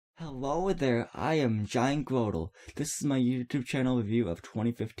Hello there, I am GiantGrotle. This is my YouTube channel review of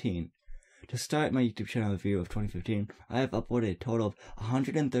 2015. To start my YouTube channel review of 2015, I have uploaded a total of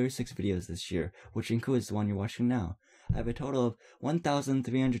 136 videos this year, which includes the one you're watching now. I have a total of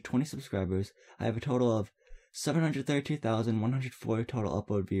 1,320 subscribers. I have a total of 732,104 total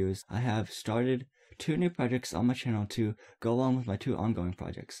upload views. I have started 2 new projects on my channel to go along with my 2 ongoing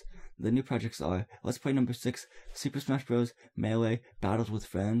projects. The new projects are Let's Play number 6, Super Smash Bros. Melee Battles with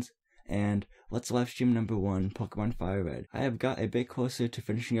Friends, and Let's Livestream number 1, Pokemon Fire Red. I have got a bit closer to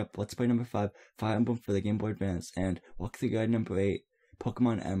finishing up Let's Play number 5, Fire Emblem for the Game Boy Advance, and Walkthrough Guide number 8,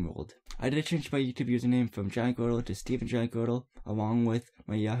 Pokemon Emerald. I did change my YouTube username from GiantGrotle to StevenGiantGrotle, along with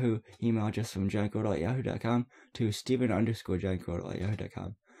my Yahoo email address from giantgrotle@yahoo.com to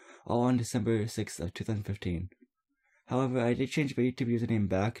Steven_GiantGrotle@yahoo.com, all on December 6th of 2015. However, I did change my YouTube username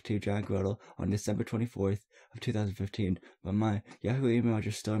back to GiantGrotle on December 24th of 2015, but my Yahoo email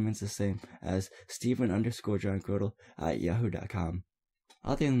address still remains the same as Steven_GiantGrotle@yahoo.com.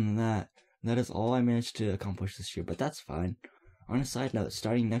 Other than that, that is all I managed to accomplish this year, but that's fine. On a side note,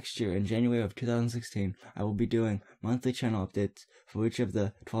 starting next year in January of 2016, I will be doing monthly channel updates for each of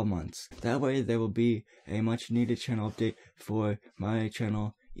the 12 months. That way, there will be a much needed channel update for my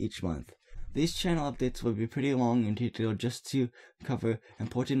channel each month. These channel updates will be pretty long and detailed just to cover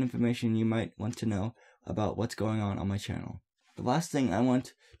important information you might want to know about what's going on my channel. The last thing I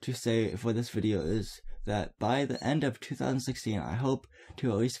want to say for this video is that by the end of 2016, I hope to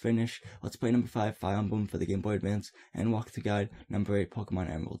at least finish Let's Play number 5, Fire Emblem for the Game Boy Advance, and Walkthrough Guide number 8, Pokemon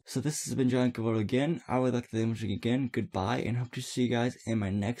Emerald. So this has been GiantGrotle again. I would like to thank you again. Goodbye, and hope to see you guys in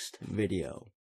my next video.